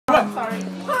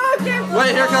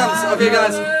Wait, here it comes. Okay,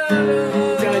 guys.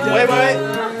 Wait.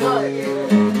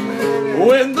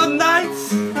 When the night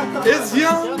is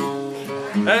young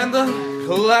and the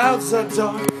clouds are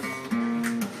dark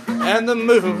and the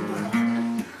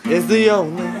moon is the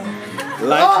only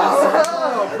light.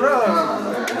 Oh, bro.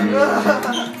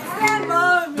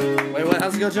 Wait, what?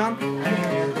 How's it go, John?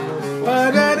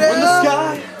 When the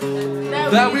sky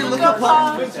that we look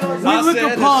upon,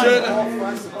 should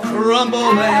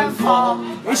crumble and fall.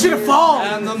 It should have fallen.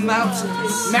 And the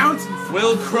mountains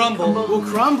will crumble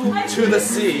to the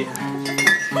sea.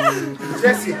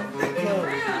 Jesse.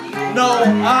 No,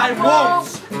 I won't.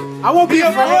 I won't be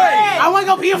afraid. I won't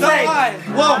go be afraid. No, I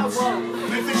won't.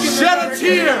 Shed a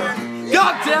tear.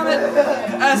 God damn it.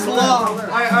 As long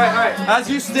as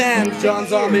you stand, John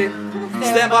Zombie,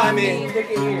 stand by me.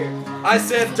 I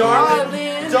said, darling,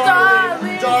 please.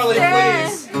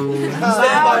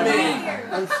 Stand by me.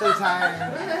 I'm so tired.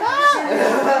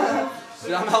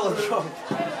 Dude, I'm hella drunk.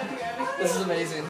 This is amazing.